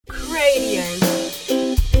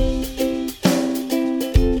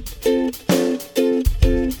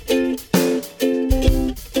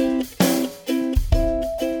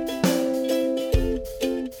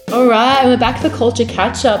back for Culture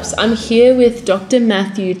Catch-Ups. I'm here with Dr.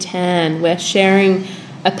 Matthew Tan. We're sharing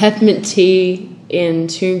a peppermint tea in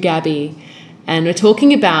Toongabbie, and we're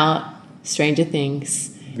talking about Stranger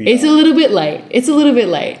Things. It's a little bit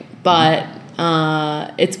late, but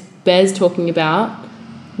it's bears talking about.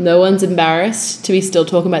 No one's embarrassed to be still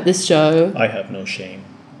talking about this show. I have no shame.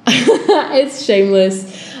 It's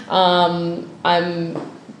shameless. I'm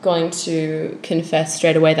going to confess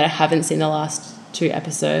straight away that I haven't seen the last 2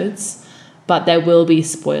 episodes, but there will be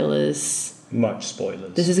spoilers. Much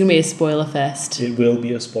spoilers. This is going to be a spoiler fest. It will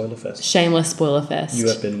be a spoiler fest. Shameless spoiler fest. You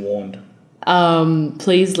have been warned.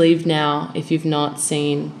 Please leave now if you've not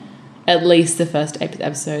seen at least the first 8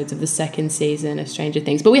 episodes of the 2nd season of Stranger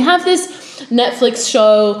Things. But we have this Netflix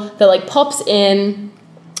show that pops in.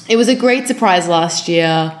 It was a great surprise last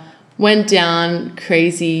year. Went down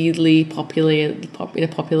crazily popular in a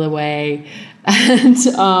popular way. And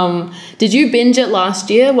did you binge it last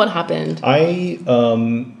year? What happened? I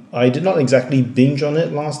did not exactly binge on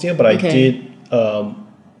it last year, but I did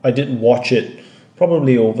watch it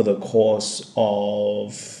probably over the course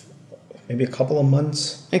of maybe a couple of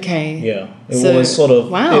months. Okay. Yeah. It was sort of...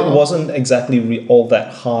 Wow. It wasn't exactly all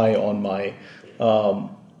that high on my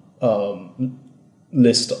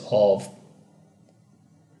list of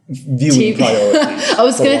viewing priorities. I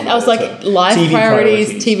was like live TV priorities,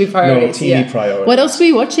 TV priorities. No, TV priorities. What else were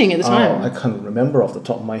you watching at the time? I can't remember off the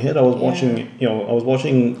top of my head. I was watching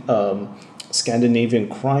Scandinavian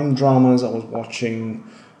crime dramas. I was watching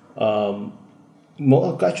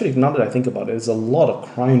actually, now that I think about it, there's a lot of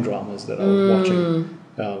crime dramas that I was watching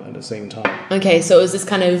at the same time. Okay, so it was this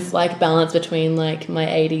kind of balance between my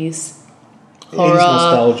 80s horror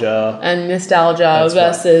 80s nostalgia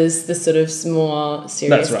versus the sort of more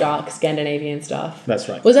serious, That's right. dark Scandinavian stuff. That's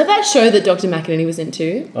right. Was that show that Dr. McEnany was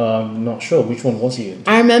into? Not sure. Which one was he into?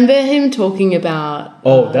 I remember him talking about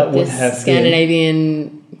that would this have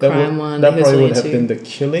Scandinavian crime one. That he was probably really would have into. been The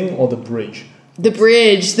Killing or The Bridge. The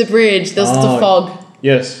bridge. There's the fog.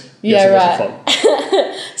 Yes. Yeah, yes, right.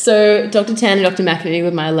 So Dr. Tan and Dr. McEnany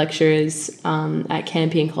were my lecturers at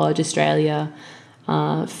Campion College, Australia,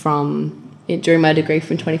 during my degree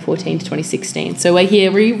from 2014 to 2016. So we're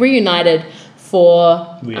here reunited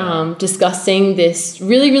for discussing this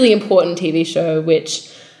really, really important TV show,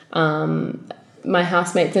 which my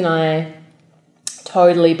housemates and I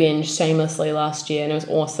totally binged shamelessly last year, and it was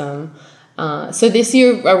awesome. So this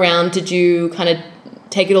year around, did you kind of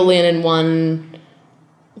take it all in one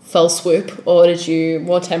fell swoop, or did you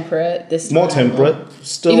more temperate this time? More temperate.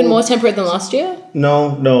 Still even more temperate than last year?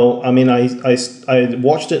 No. I mean, I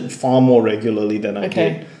watched it far more regularly than I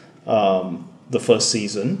did the first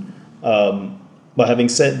season. But having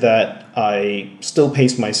said that, I still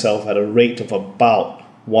paced myself at a rate of about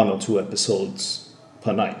 1 or 2 episodes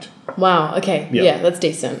per night. Wow. Okay. Yeah, that's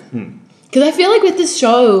decent. Hmm. Because I feel like with this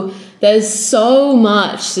show, there's so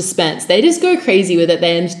much suspense. They just go crazy with it.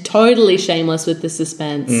 They're totally shameless with the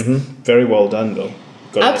suspense. Mm-hmm. Very well done, though.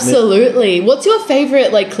 Absolutely. What's your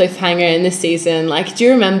favorite cliffhanger in this season? Do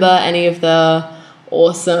you remember any of the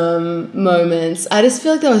awesome moments? I just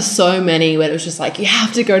feel like there were so many where it was just you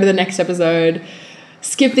have to go to the next episode,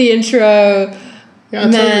 skip the intro.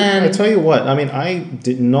 Yeah, I tell you what. I mean, I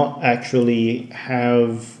did not actually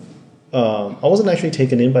have. I wasn't actually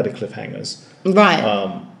taken in by the cliffhangers. Right.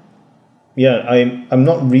 I'm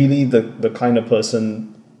not really the kind of person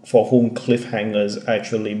for whom cliffhangers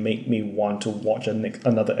actually make me want to watch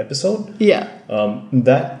another episode. Yeah.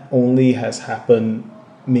 That only has happened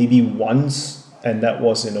maybe once, and that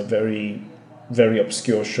was in a very, very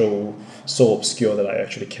obscure show, so obscure that I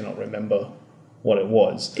actually cannot remember what it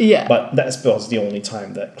was. Yeah. But that's because the only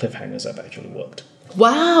time that cliffhangers have actually worked.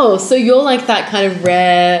 Wow, so you're that kind of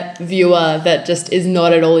rare viewer that just is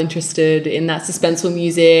not at all interested in that suspenseful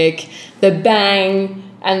music, the bang,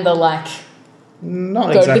 and the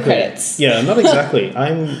Not go exactly. to the credits. Yeah, not exactly.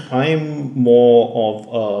 I'm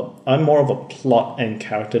more of a plot and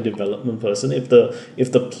character development person. If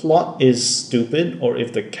the plot is stupid or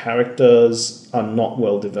if the characters are not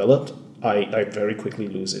well developed, I very quickly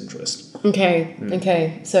lose interest.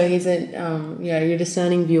 Okay. So he's you're a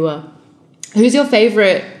discerning viewer. Who's your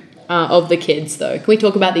favorite of the kids, though? Can we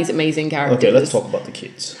talk about these amazing characters? Okay, let's talk about the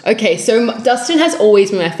kids. Okay, so Dustin has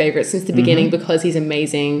always been my favorite since the beginning because he's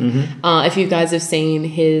amazing. If you guys have seen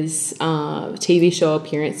his TV show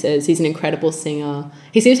appearances, he's an incredible singer.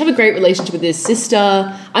 He seems to have a great relationship with his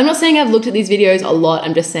sister. I'm not saying I've looked at these videos a lot.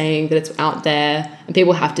 I'm just saying that it's out there and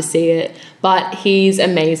people have to see it. But he's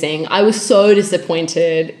amazing. I was so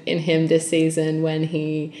disappointed in him this season when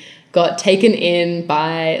he got taken in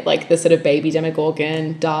by the sort of baby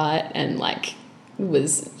Demogorgon, Dart, and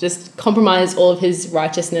was just compromised all of his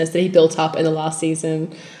righteousness that he built up in the last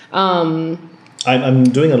season. I'm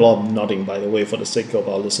doing a lot of nodding, by the way, for the sake of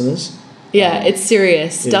our listeners. Yeah, it's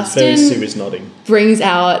serious. Dustin very serious nodding. Brings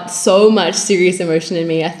out so much serious emotion in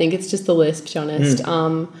me. I think it's just the list, to be honest.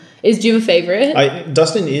 Do you have a favorite?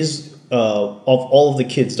 Dustin is of all of the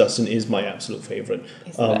kids. Dustin is my absolute favorite.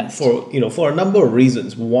 For a number of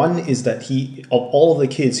reasons. One is that of all of the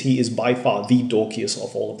kids, he is by far the dorkiest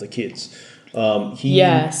of all of the kids.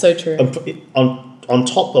 So true. On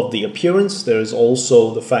top of the appearance, there is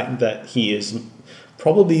also the fact that he is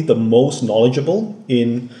probably the most knowledgeable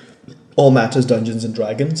in all matters Dungeons and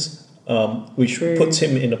Dragons, which puts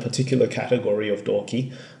him in a particular category of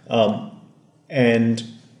dorky. And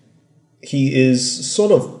he is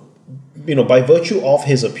sort of, by virtue of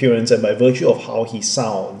his appearance and by virtue of how he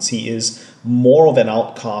sounds, he is more of an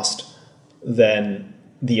outcast than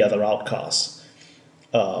the other outcasts.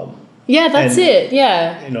 That's it.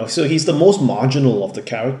 Yeah. So he's the most marginal of the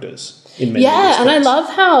characters in many respects. And I love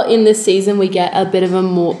how in this season we get a bit of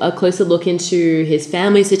a closer look into his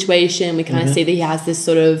family situation. We kind of see that he has this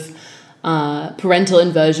sort of parental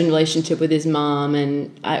inversion relationship with his mom,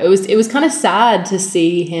 and it was kind of sad to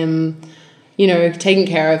see him, taking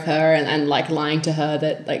care of her and like lying to her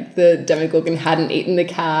that like the Demogorgon hadn't eaten the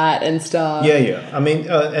cat and stuff. Yeah. I mean,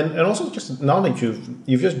 and also just now that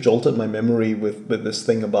you've just jolted my memory with this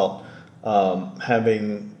thing about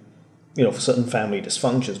having certain family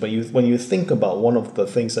dysfunctions. But when you think about one of the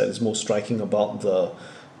things that is most striking about the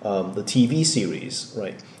TV series,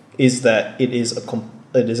 right, is that it is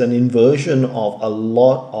an inversion of a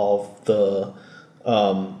lot of the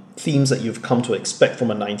themes that you've come to expect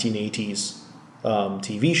from a 1980s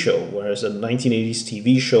TV show. Whereas a 1980s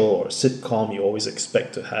TV show or a sitcom, you always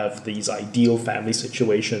expect to have these ideal family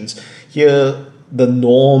situations. Here, the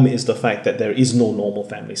norm is the fact that there is no normal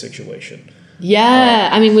family situation. Yeah,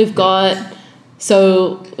 I mean, we've got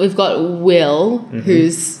Will,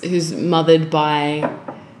 who's mothered by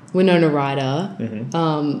Winona Ryder.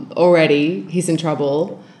 Already, he's in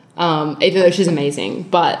trouble, even though she's amazing.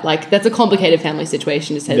 But like, that's a complicated family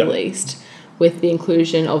situation, to say the least. With the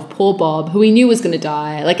inclusion of poor Bob, who we knew was going to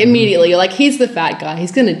die. Like immediately, you're like, he's the fat guy.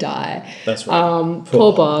 He's going to die. That's right.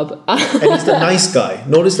 Poor Bob. And he's the nice guy.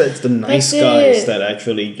 Notice that it's the nice guys that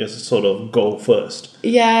actually just sort of go first.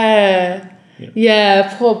 Yeah,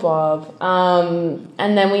 poor Bob. And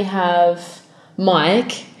then we have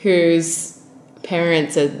Mike, whose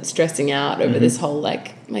parents are stressing out over this whole,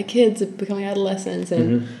 like, my kids are becoming adolescents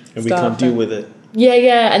and we can't deal with it.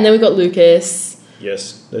 Yeah. And then we got Lucas.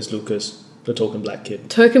 Yes, there's Lucas, the token black kid.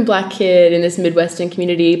 Token black kid in this Midwestern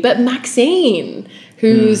community. But Maxine,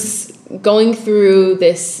 who's going through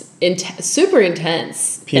this super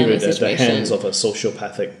intense period at the hands of a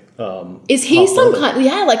sociopathic is he some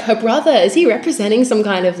kind like her brother, is he representing some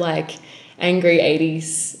kind of like angry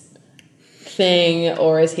 80s thing,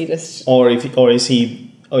 or is he just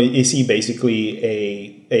is he basically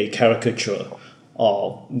a caricature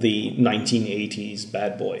of the 1980s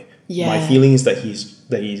bad boy? My feeling is that he's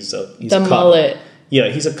the mullet.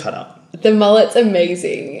 He's a cutout. The mullet's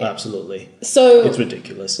amazing. Absolutely. So it's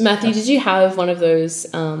ridiculous. Matthew, did you have one of those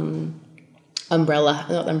umbrella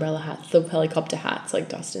hats, the helicopter hats, like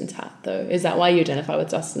Dustin's hat, though? Is that why you identify with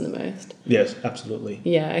Dustin the most? Yes, absolutely.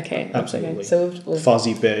 Yeah, okay. Absolutely. Okay. So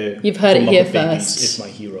Fuzzy Bear. You've heard it here first. Is my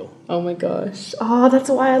hero. Oh my gosh. Oh, that's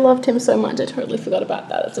why I loved him so much. I totally forgot about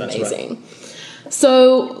that. That's amazing. Right.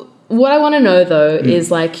 So what I want to know, though, is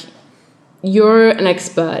like, you're an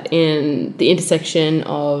expert in the intersection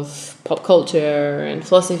of pop culture and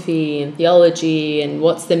philosophy and theology and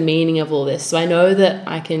what's the meaning of all this. So I know that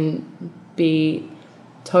I can be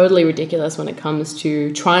totally ridiculous when it comes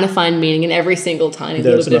to trying to find meaning in every single tiny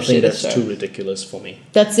little bit of shit. There's nothing that's too ridiculous for me.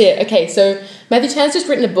 That's it. Okay, so Matthew Chan's just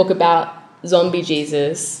written a book about zombie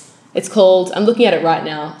Jesus. It's called, I'm looking at it right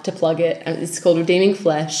now to plug it, and it's called Redeeming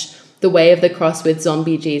Flesh, The Way of the Cross with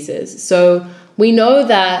Zombie Jesus. So we know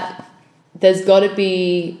that there's got to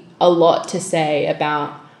be a lot to say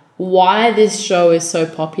about why this show is so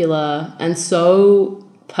popular and so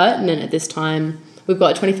pertinent at this time. We've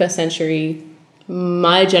got 21st century,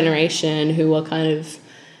 my generation, who are kind of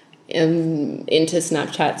into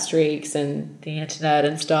Snapchat streaks and the internet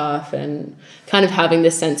and stuff, and kind of having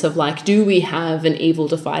this sense of like, do we have an evil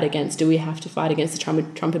to fight against? Do we have to fight against the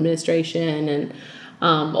Trump administration and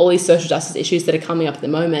all these social justice issues that are coming up at the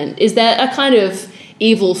moment? Is there a kind of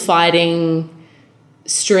evil fighting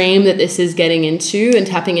stream that this is getting into and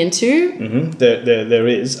tapping into? Mm-hmm. There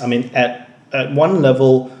is. I mean, at one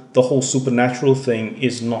level, the whole supernatural thing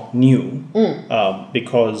is not new,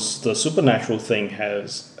 because the supernatural thing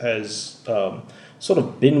has sort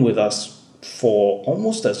of been with us for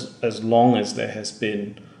almost as long as there has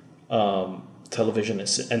been television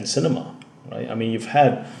and cinema, right? I mean, you've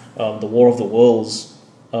had the War of the Worlds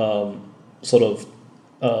sort of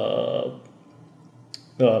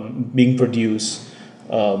being produced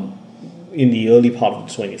in the early part of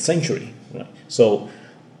the 20th century, right? So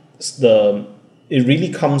it really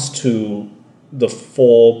comes to the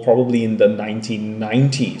fore probably in the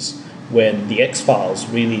 1990s when the X-Files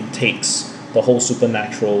really takes the whole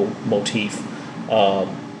supernatural motif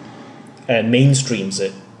and mainstreams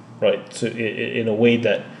it, right, in a way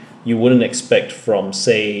that you wouldn't expect from,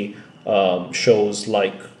 say, shows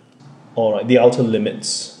like The Outer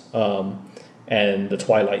Limits and The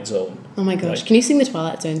Twilight Zone. Oh my gosh, right? Can you sing the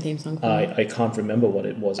Twilight Zone theme song for me? I can't remember what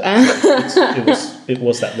it was actually. It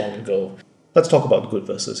was that long ago. Let's talk about good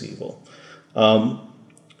versus evil.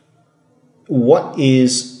 What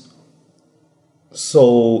is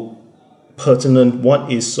so pertinent,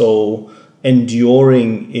 what is so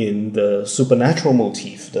enduring in the supernatural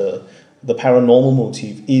motif, the paranormal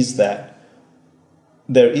motif, is that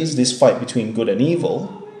there is this fight between good and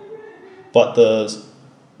evil, but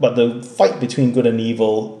the fight between good and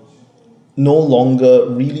evil no longer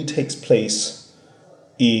really takes place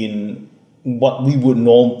in what we would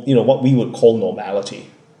what we would call normality,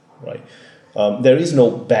 right? There is no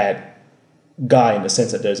bad guy in the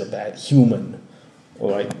sense that there's a bad human,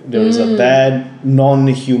 right? There is a bad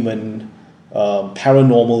non-human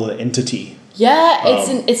paranormal entity. Yeah,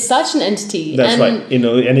 it's such an entity. That's right.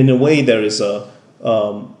 And in a way, there is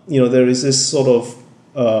there is this sort of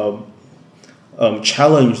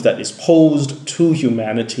challenge that is posed to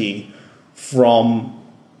humanity from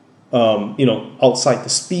outside the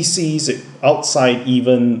species, outside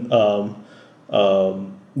even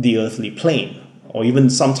the earthly plane, or even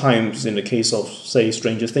sometimes in the case of, say,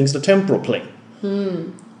 Stranger Things, the temporal plane.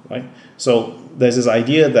 Right? So there's this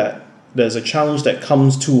idea that there's a challenge that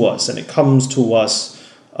comes to us, and it comes to us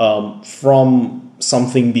from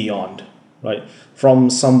something beyond, right? From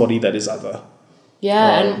somebody that is other.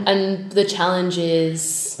 Yeah, and the challenge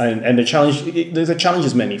is... And the challenge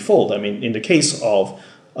is manifold. I mean, in the case of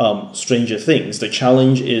Stranger Things, the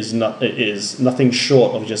challenge is nothing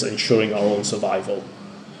short of just ensuring our own survival.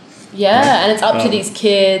 Yeah, right? And it's up to these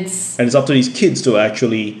kids. And it's up to these kids to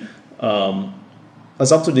actually...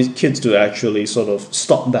 sort of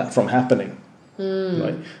stop that from happening.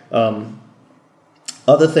 Right?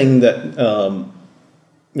 Other thing that...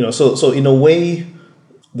 So in a way...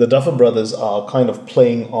 the Duffer Brothers are kind of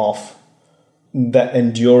playing off that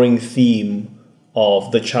enduring theme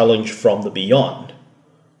of the challenge from the beyond,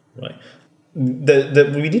 right?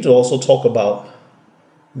 We need to also talk about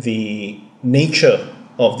the nature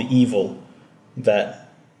of the evil that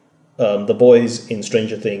the boys in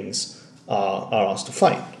Stranger Things are asked to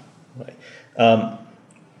fight, right?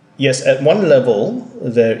 Yes, at one level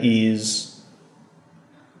there is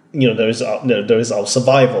our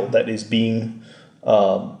survival that is being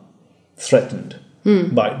threatened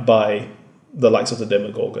by the likes of the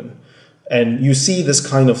Demogorgon, and you see this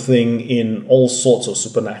kind of thing in all sorts of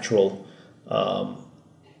supernatural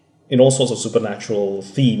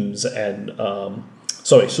themes and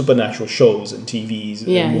supernatural shows and TVs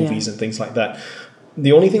and movies and things like that.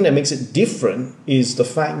 The only thing that makes it different is the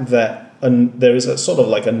fact that there is a sort of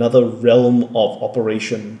like another realm of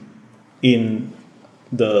operation in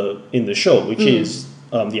the show, which is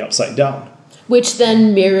the Upside Down. Which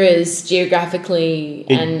then mirrors geographically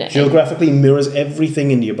geographically mirrors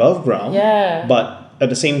everything in the above ground. Yeah. But at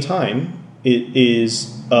the same time, it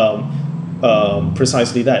is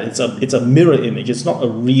precisely that. It's a mirror image. It's not a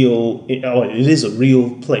real. It is a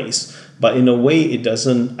real place, but in a way, it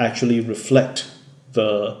doesn't actually reflect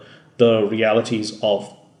the realities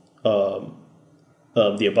of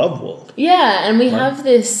the above world. Yeah, and we have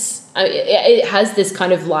this. It has this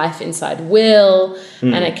kind of life inside Will,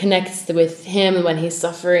 and it connects with him, and when he's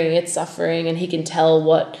suffering, it's suffering, and he can tell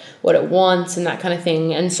what it wants and that kind of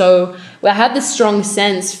thing. And so I had this strong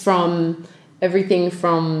sense from everything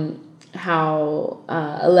from how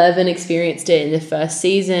 11 experienced it in the first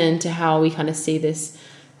season to how we kind of see this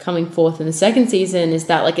coming forth in the second season, is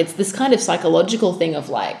that like it's this kind of psychological thing of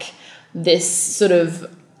like this sort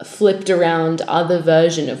of flipped around other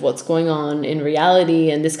version of what's going on in reality,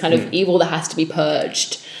 and this kind of evil that has to be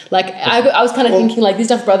purged. Like I was kind of thinking like these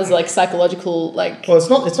Duffer Brothers are like psychological, like. Well, it's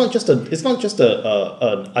not just an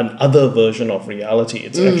other version of reality.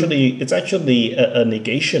 It's actually a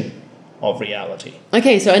negation of reality.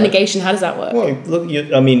 Okay, so a negation, how does that work? Well, look,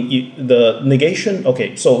 the negation.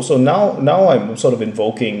 Okay, so now I'm sort of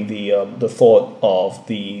invoking the thought of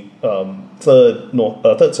the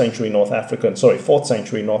fourth century North African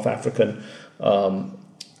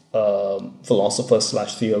philosopher /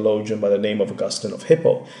 theologian by the name of Augustine of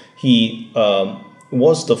Hippo. He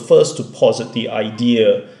was the first to posit the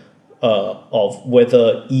idea of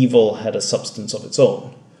whether evil had a substance of its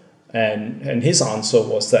own. And his answer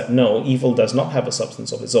was that no, evil does not have a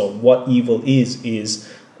substance of its own. What evil is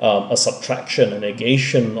a subtraction, a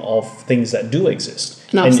negation of things that do exist.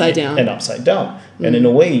 And upside down. And upside down. And in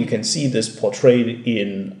a way, you can see this portrayed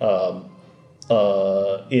in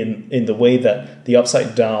the way that the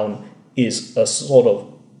upside down is a sort of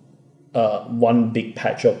one big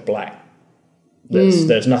patch of black.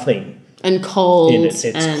 There's nothing. And cold, in it. It's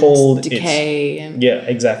and cold, decay. Yeah,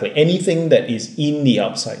 exactly. Anything that is in the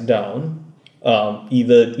upside down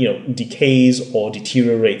either decays or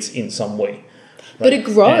deteriorates in some way. Right? But it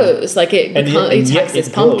grows, it attacks this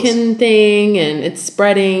pumpkin thing, and it's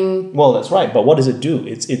spreading. Well, that's right. But what does it do?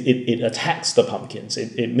 It attacks the pumpkins.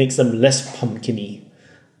 It makes them less pumpkin-y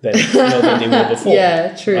than they were before.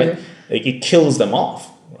 Yeah, true. Right? It kills them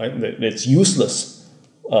off. Right? It's useless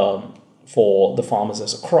for the farmers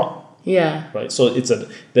as a crop. Yeah. Right. So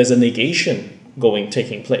there's a negation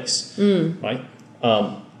taking place. Right.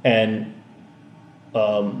 And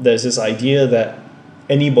there's this idea that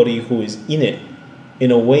anybody who is in it, in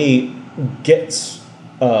a way, gets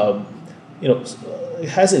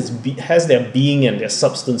has their being and their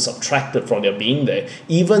substance subtracted from their being there.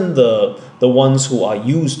 Even the ones who are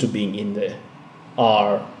used to being in there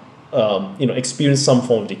are experience some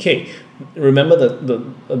form of decay. Remember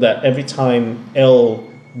that every time Elle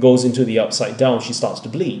goes into the upside down, she starts to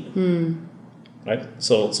bleed. Right?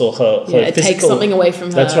 So her it takes something away from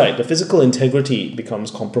her. That's right. The physical integrity becomes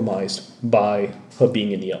compromised by her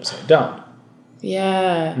being in the upside down.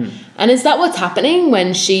 Yeah. And is that what's happening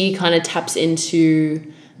when she kind of taps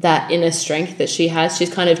into that inner strength that she has? She's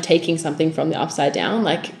kind of taking something from the upside down.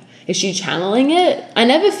 Is she channeling it? I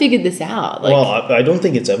never figured this out. Well, I don't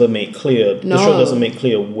think it's ever made clear. No. The show doesn't make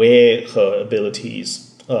clear where her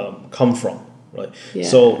abilities come from. Right. Yeah.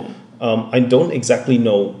 So I don't exactly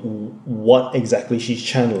know what exactly she's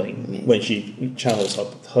channeling when she channels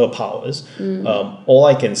her powers. All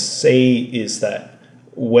I can say is that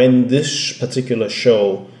when this particular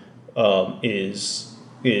show is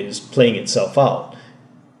playing itself out,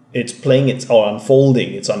 it's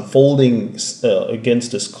unfolding. It's unfolding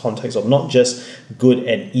against this context of not just good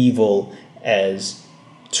and evil as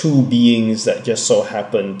two beings that just so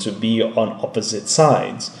happen to be on opposite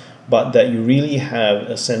sides, but that you really have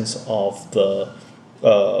a sense of the,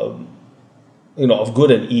 of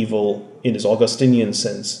good and evil in this Augustinian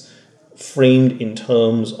sense, framed in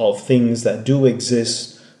terms of things that do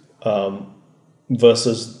exist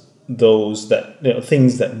versus those that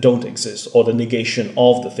things that don't exist, or the negation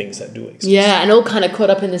of the things that do exist. Yeah, and all kind of caught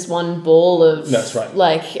up in this one ball of. That's right.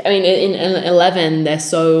 In 11, they're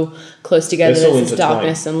so close together. They're so there's this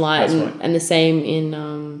darkness and light, and the same in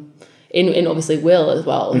obviously Will as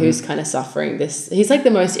well, who's kind of suffering this. He's like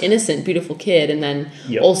the most innocent, beautiful kid, and then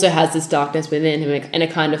also has this darkness within him, in a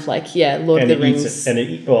kind of Lord of the Rings. And it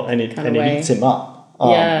eats him up.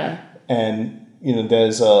 And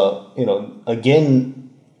there's again.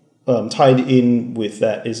 Tied in with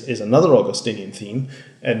that is another Augustinian theme,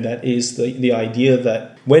 and that is the idea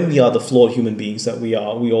that when we are the flawed human beings that we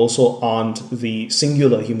are, we also aren't the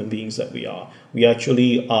singular human beings that we are. We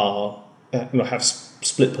actually are, have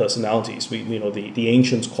split personalities. The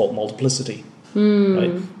ancients called multiplicity,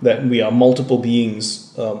 right? That we are multiple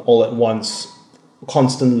beings all at once,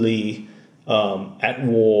 constantly at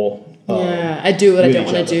war. I do what I don't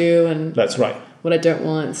want to do, and that's right. What I don't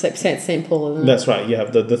want. St. Paul, isn't it? That's right. You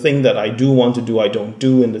have the thing that I do want to do, I don't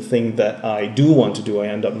do, and the thing that I do want to do, I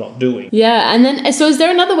end up not doing. Yeah, and then, so is there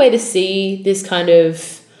another way to see this kind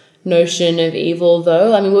of notion of evil,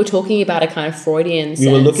 though? I mean, we were talking about a kind of Freudian sense.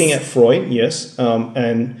 We were looking at Freud, yes,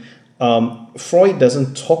 and Freud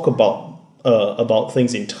doesn't talk about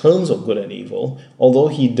things in terms of good and evil, although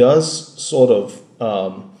he does sort of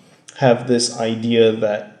have this idea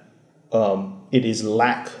that it is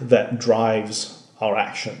lack that drives our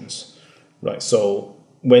actions, right? So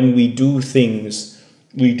when we do things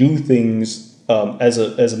as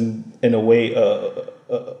in a way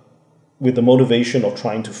with the motivation of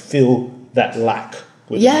trying to fill that lack.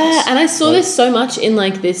 Yeah, and I saw this so much in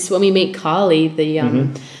this when we meet Carly, the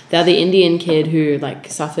other Indian kid who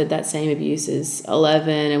suffered that same abuse as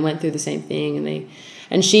 11 and went through the same thing,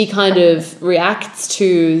 and she kind of reacts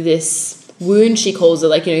to this wound, she calls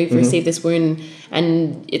it, you've received this wound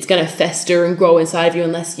and it's going to fester and grow inside of you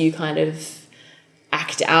unless you kind of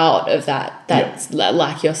act out of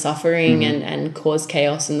that you're suffering and cause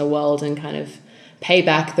chaos in the world and kind of pay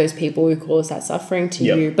back those people who caused that suffering to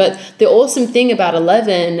you. But the awesome thing about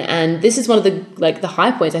 11, and this is one of the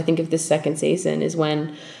high points I think of this second season, is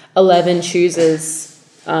when 11 chooses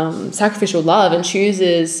sacrificial love and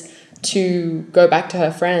chooses to go back to her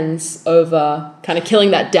friends over kind of killing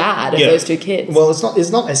that dad of those two kids. Well, it's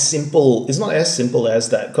not as simple as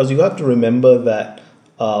that, because you have to remember that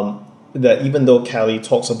that even though Callie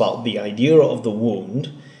talks about the idea of the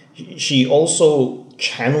wound, she also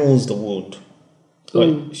channels the wound.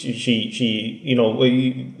 Right? She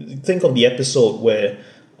you think of the episode where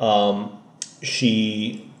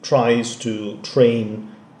she tries to train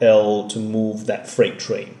Elle to move that freight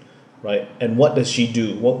train. Right, and what does she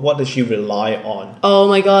do? What does she rely on? Oh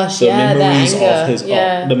my gosh! The memories that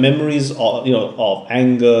anger. the memories of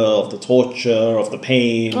anger, of the torture, of the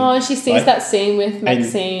pain. Oh, she sees that scene with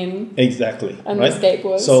Maxine. Exactly. And the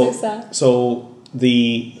skateboard. So sad. So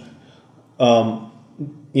the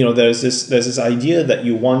there's this idea that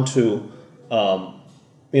you want to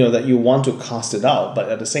cast it out, but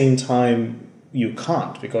at the same time you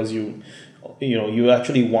can't, because you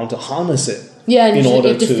actually want to harness it. Yeah, and you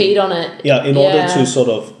have to feed on it. Yeah, in order to sort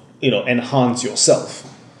of, enhance yourself.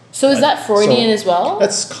 So is that Freudian as well?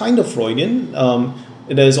 That's kind of Freudian.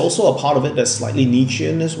 There's also a part of it that's slightly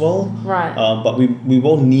Nietzschean as well. Right. But we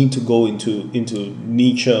won't need to go into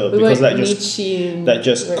Nietzsche, because that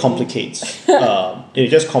just complicates. It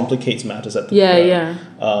just complicates matters at the end.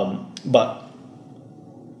 But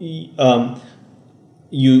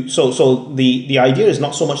the idea is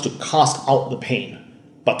not so much to cast out the pain,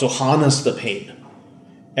 but to harness the pain.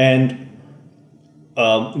 And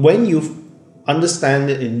when you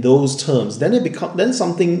understand it in those terms, then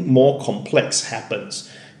something more complex happens.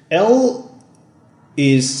 Elle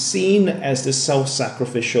is seen as the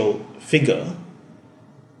self-sacrificial figure,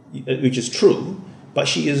 which is true, but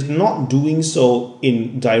she is not doing so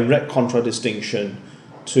in direct contradistinction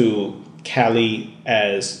to Callie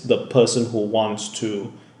as the person who wants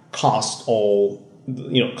to cast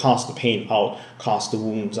the pain out, cast the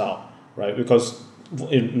wounds out, right? Because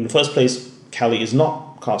in the first place, Callie is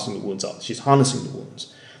not casting the wounds out. She's harnessing the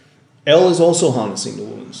wounds. Elle is also harnessing the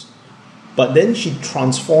wounds. But then she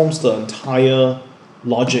transforms the entire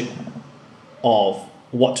logic of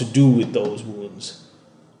what to do with those wounds,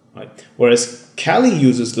 right? Whereas Callie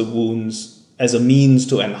uses the wounds as a means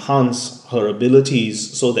to enhance her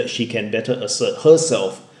abilities so that she can better assert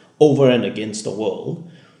herself over and against the world.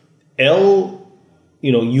 Elle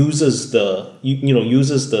uses the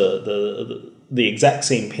exact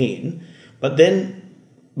same pain, but then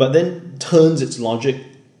turns its logic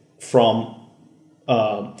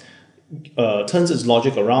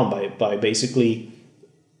around by basically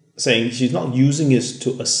saying she's not using it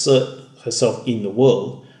to assert herself in the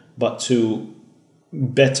world, but to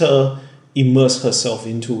better immerse herself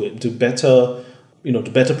into it, to better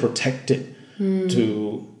protect it,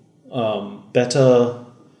 to better,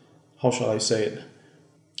 how shall I say it?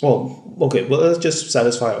 Well, okay, well, let's just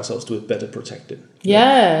satisfy ourselves to better protect it.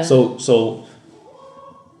 Yeah. So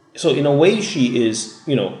in a way, she is,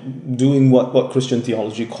 doing what Christian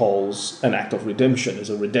theology calls an act of redemption, is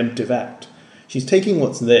a redemptive act. She's taking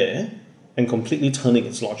what's there and completely turning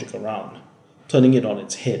its logic around, turning it on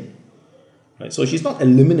its head. Right? So she's not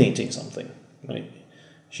eliminating something, right?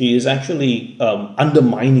 She is actually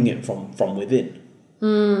undermining it from within.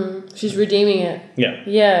 She's redeeming it. Yeah.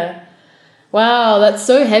 Yeah. Wow, that's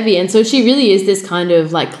so heavy. And so she really is this kind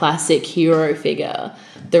of like classic hero figure,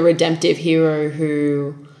 the redemptive hero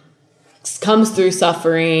who comes through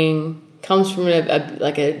suffering, comes from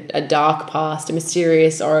a dark past, a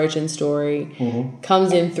mysterious origin story,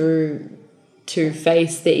 comes in through to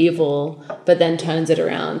face the evil, but then turns it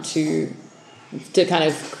around to kind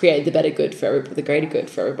of create the greater good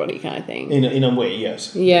for everybody kind of thing. In a way,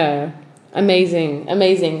 yes. Yeah. Amazing.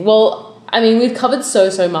 Well, I mean, we've covered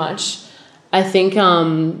so much. I think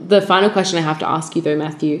the final question I have to ask you, though,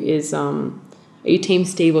 Matthew, is are you Team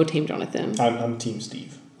Steve or Team Jonathan? I'm Team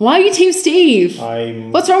Steve. Why are you Team Steve?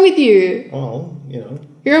 What's wrong with you? Well,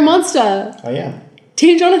 You're a monster. I am.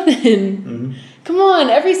 Team Jonathan. Come on,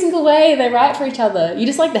 every single way they're right for each other. You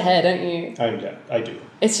just like the hair, don't you? I do.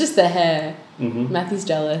 It's just the hair. Matthew's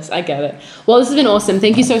jealous. I get it. Well, this has been awesome.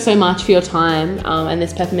 Thank you so much for your time and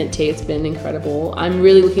this peppermint tea. It's been incredible. I'm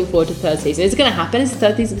really looking forward to the third season. Is it going to happen? Is the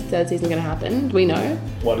third season going to happen? Do we know?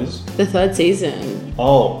 What is? The third season.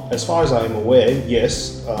 Oh, as far as I'm aware,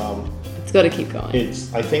 yes. It's got to keep going.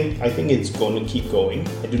 I think it's going to keep going.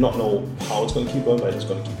 I do not know how it's going to keep going, but it's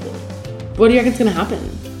going to keep going. What do you reckon is going to happen?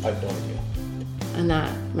 I have no idea. And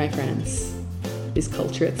that, my friends, is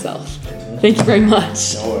culture itself. Thank you very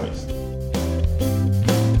much. No worries.